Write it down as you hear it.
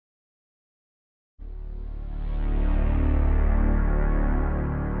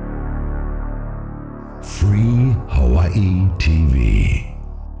Hawaii TV.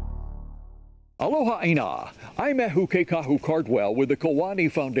 Aloha Aina. I'm Ehukekahu Cardwell with the Kiwani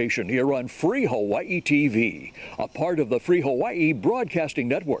Foundation here on Free Hawaii TV, a part of the Free Hawaii Broadcasting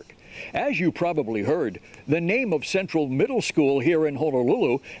Network. As you probably heard, the name of Central Middle School here in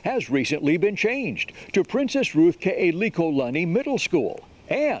Honolulu has recently been changed to Princess Ruth Ke'elikolani Middle School.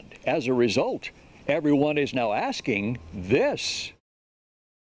 And as a result, everyone is now asking this.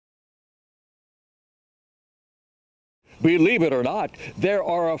 Believe it or not, there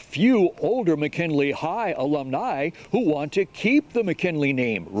are a few older McKinley High alumni who want to keep the McKinley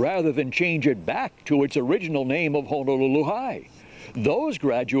name rather than change it back to its original name of Honolulu High. Those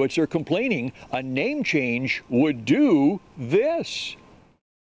graduates are complaining a name change would do this.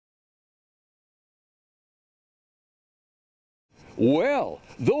 Well,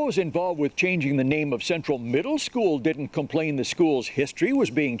 those involved with changing the name of Central Middle School didn't complain the school's history was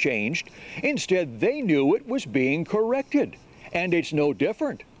being changed. Instead, they knew it was being corrected. And it's no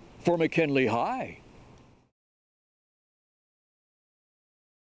different for McKinley High.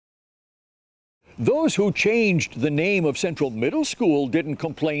 Those who changed the name of Central Middle School didn't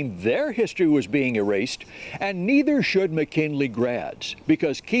complain their history was being erased, and neither should McKinley grads,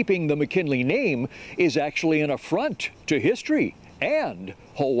 because keeping the McKinley name is actually an affront to history and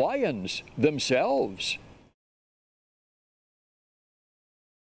Hawaiians themselves.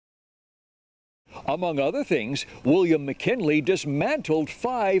 Among other things, William McKinley dismantled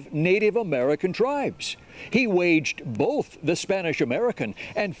 5 Native American tribes. He waged both the Spanish-American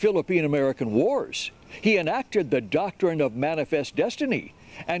and Philippine-American wars. He enacted the doctrine of manifest destiny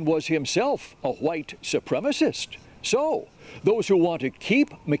and was himself a white supremacist. So, those who want to keep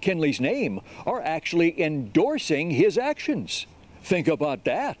McKinley's name are actually endorsing his actions. Think about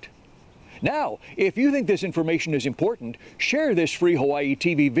that. Now, if you think this information is important, share this Free Hawaii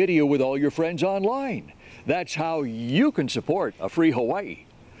TV video with all your friends online. That's how you can support a Free Hawaii.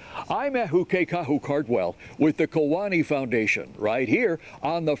 I'm Ehukekahu Cardwell with the Kiwani Foundation right here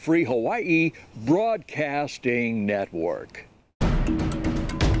on the Free Hawaii Broadcasting Network.